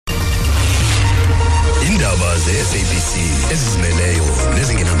ze-SABC ezizimeleyo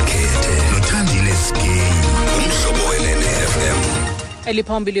nezingenamkhethe nothandile Skeyi umhlobo we-FM.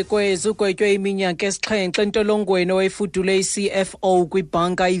 Eliphambili kwezi ugwetywe iminyaka esixhenxe entolongweni owayefudule i-CFO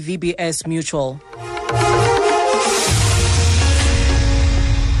kwibhanka iVBS Mutual.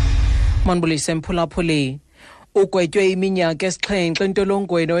 Manbulise mphulaphuli. Ugwetywe iminyaka esixhenxe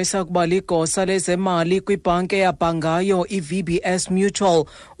entolongweni owayesakuba ligosa lezemali kwibhanki eyaabhangayo iVBS Mutual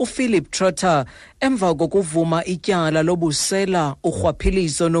uPhillip Truter emva kokuvuma ityala lobusela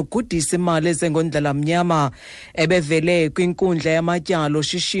urhwaphilizo nokugudisa imali ngondlelamnyama ebevele kwinkundla yamatyalo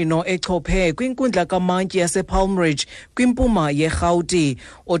shishino echophe kwinkundla kamantyi yasePalmridge kwimpuma yerhawuti.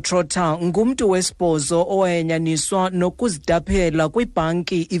 uTruter ngumntu wesibhozo owayenyaniswa nokuzidaphela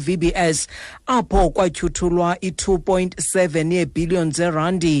kwibhanki iVBS apho kwatyhuthulwa i-2.7 yeebhiliyoni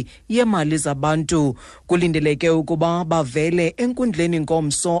zerandi yemali zabantu. Kulindeleke ukuba bavele enkundleni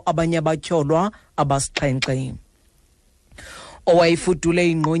ngomso abanye abatyholwa abasixhenxe.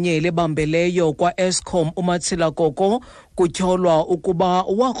 Owayefudule ingqonyela ebambeleyo kwa-Eskom uMatsila Koko kutyholwa ukuba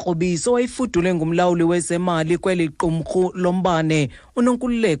wakrobisa owayefudule ngumlawuli wezemali kweli qumrhu lombane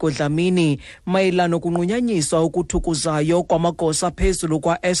uNonkululeko Dlamini mayelana nokunqunyanyiswa ukuthukuzayo kwamagosa phezulu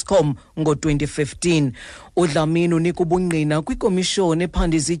kwa-Eskom ngo-2015. uDlamini unika ubungqina kwikomishoni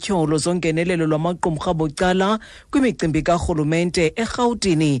ephanda izityholo zongenelelo lwamaqumrhu abucala kwimicimbi karhulumente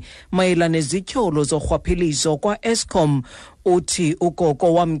eRhawutini mayelana nezityholo zorhwaphilizo kwa-Eskom. Uthi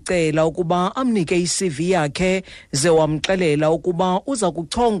uGogo wamcela ukuba amnike i-CV yakhe ze wamxelela ukuba uza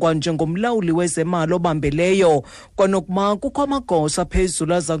kuchongwa njengomlawuli wezemali obambeleyo kwanokuba kukho amagosa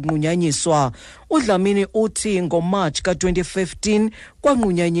phezulu aza kunqunyanyiswa. uDlamini uthi ngoMarch ka-2015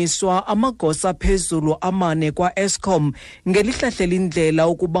 kwanqunyanyiswa amagosa phezulu amane kwa-Eskom ngelihlahlela indlela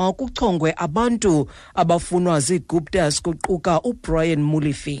ukuba kuchongwe abantu abafunwa ziGuptas kuquka uBrian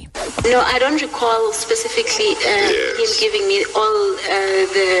Mulifi. No, I don't recall specifically him giving me all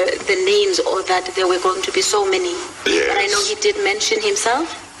the names or that there were going to be so many. Yes. But I know he did mention himself,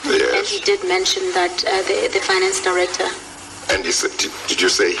 Yes. and he did mention that the finance director. And he said, did you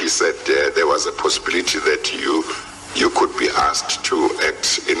say he said there was a possibility that you could be asked to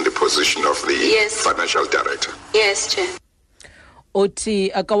act in the position of the Yes. financial director? Yes, Chair.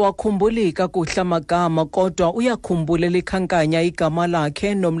 Uthi akawakhumbuli kakuhle amagama kodwa uyakhumbula likhankanya igama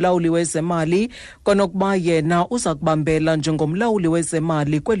lakhe nomlawuli wezemali konokuba yena uza kubambela njengomlawuli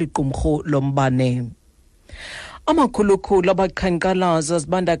wezemali kweli qumrhu lombane. Amakhulukhulu abaqhankqalazi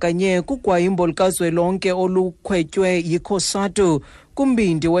zibandakanye kugwayimbo likazwelonke olukhwetywe yiCOSATU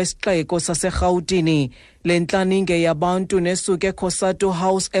kumbindi wesixeko saseRhawutini. Le ntlaninge yabantu nesuka eCOSATU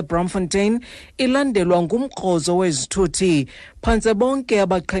House eBramfontein ilandelwa ngumkrozo wezithuthi. Phantse bonke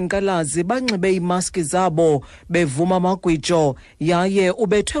abaqhankqalazi banxibe imaski zabo bevuma amagwijo yaye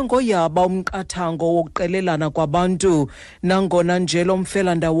ubethwe ngoyaba umqathango wokuqelelana kwabantu. Nangona nje lo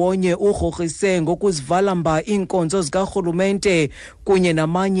mfelandawonye urhorise ngokuzivala mba iinkonzo zikarhulumente kunye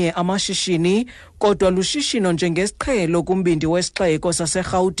namanye amashishini kodwa lushishino njengesiqhelo kumbindi wesixeko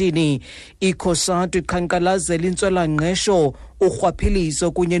saseRhawutini. iCOSATU iqhankqalazela intswelangqesho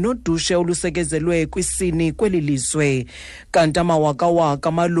urhwaphilizo kunye nodushe olusekezelwe kwisini kweli lizwe. Kanti amawakawaka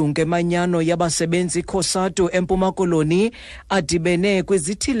amalungu emanyano yabasebenzi iCOSATU eMpuma Koloni adibene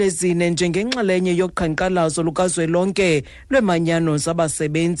kwizithili ezine njengenxalenye yoqhankqalazo lukazwelonke lwemanyano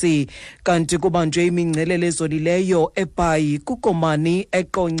zabasebenzi. Kanti kubanjwe imingcelele ezolileyo eBhayi, kuKomani,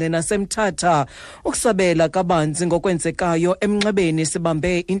 eQonce naseMthatha. Ukusabela kabanzi ngokwenzekayo emnxebeni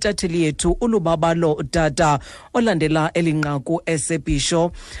sibambe intatheli yethu uLubabalo Dada olandela elinqaku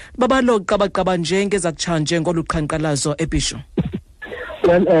eseBhisho. Babalo qabaqaba njengeza kutshanje ngoluqhankqalazo eBhisho.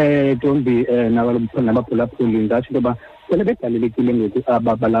 Well, don't be nabaphulaphuli ndatsho ngoba kule bedalelekile ngoku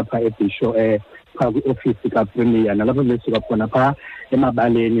ababalapha eBhisho phaa kwi-ofisi kaPremier nalapho besuka khona phaa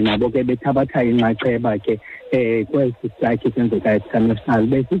emabaleni nabo ke bethabatha inxaxheba ke kwesi sakhe senzekayo sika-national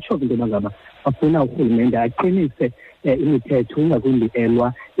besitsho into yoba ngaba bafuna urhulumente aqinise imithetho ingakumbi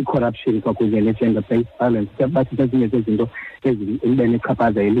elwa i-corruption kwakunye ne-gender-based violence. Bathi zezinye zezinto ezibene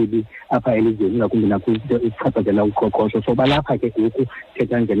ichaphaza elibi apha elizweni ingakumbi nakwinto ichaphazela uqoqosho. So balapha ke ngoku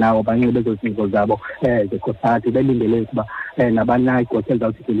thetha ngenawo banxibe ezo zinto zabo zeCOSATU belindele ukuba nabana igosa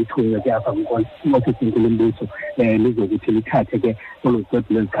elizawuthi lithunywe ke apha kwiofisi enkulu yombuso lizokuthi lithathe ke olu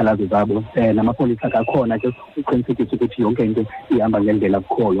xwebhu lwezikhalazo zabo namapolisa kakhona ke uqinisekisa ukuthi yonke into ihamba ngendlela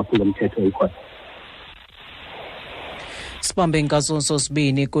kukholwa kulo mthetho ikhona. Sibambe ngazo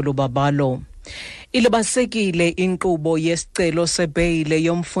sosibini kulubabalo. Ilibasekile inkqubo yesicelo sebeyile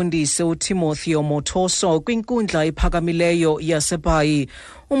yomfundisi uTimothy Mothoso kwinkundla ephakamileyo yaseBhayi.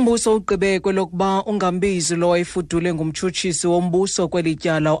 Umbuso ugqibe kwelokuba ungambizi lo wayefudule ngumtshutshisi wombuso kweli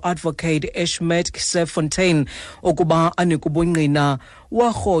tyala uadvocate Ashmet Sefontaine ukuba anikubungqina.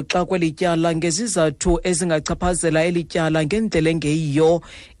 Warhoxa kweli tyala ngezizathu ezingachaphazela eli tyala ngendlela engeyiyo.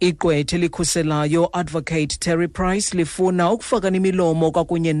 Igqwetha elikhuselayo advocate Terry Price lifuna ukufaka imilomo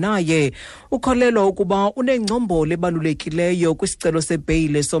kwakunye naye. Ukholelwa ukuba unengcombolo ebalulekileyo kwisicelo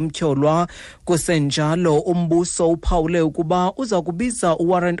sebeyile somtyholwa. Kusenjalo umbuso uphawule ukuba uza kubiza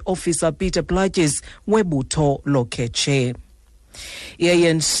warrant officer Peter Plagis webutho lokhetshe.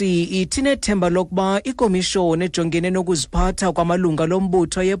 I-ANC itinethemba lokuba ikomishoni ejongene nokuziphatha kwamalunga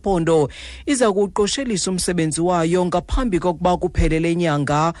lombutho yephondo iza kuqoshelisa umsebenzi wayo ngaphambi kokuba kuphelele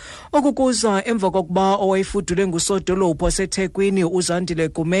inyanga. Okukuza emva kokuba owayefudule ngusodolophu waseThekwini uZandile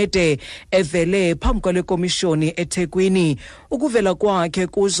Gumede evele phambi kwale komishoni eThekwini. Ukuvela kwakhe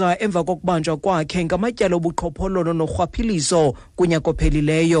kuza emva kokubanjwa kwakhe ngamatyala obuqhophololo norhwaphilizo kunyaka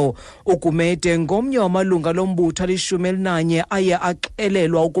ophelileyo. uGumede ngomnye wamalunga lombutho ali-11 aye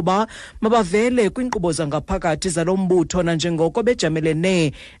axelelwa ukuba mabavele kwinkqubo zangaphakathi zalo mbutho nanjengoko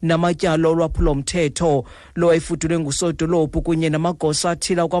bejamelene namatyala olwaphulomthetho. Lo wayefudule ngusodolophu kunye namagosa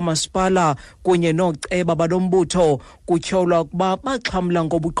athila kwamasipala kunye nooceba balombutho kutyholwa ukuba baxhamla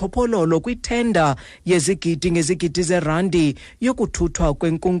ngobuqhophololo kwithenda yezigidi ngezigidi zerandi yokuthuthwa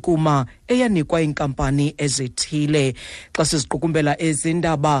kwenkunkuma eyanikwa iinkampani ezithile. Xa siziqukumbela ezi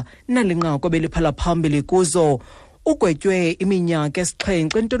ndaba nalinqaku beliphala phambili kuzo, ugwetywe iminyaka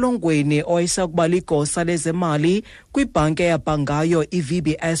esixhenxe entolongweni owayesakuba ligosa lezemali kwibhanki eyaabhangayo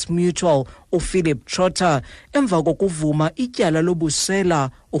iVBS Mutual uPhillip Truter emva kokuvuma ityala lobusela,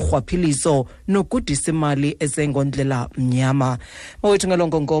 urhwaphilizo nokugudisa imali ngondlelamnyama. Mawethu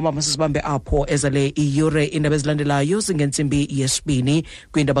ngalongo ngoma masizibambe apho ezale iyure indaba ezilandelayo zingentsimbi yesibini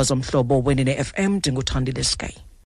kwiindaba zomhlobo wenene FM. Ndinguthandile Sky.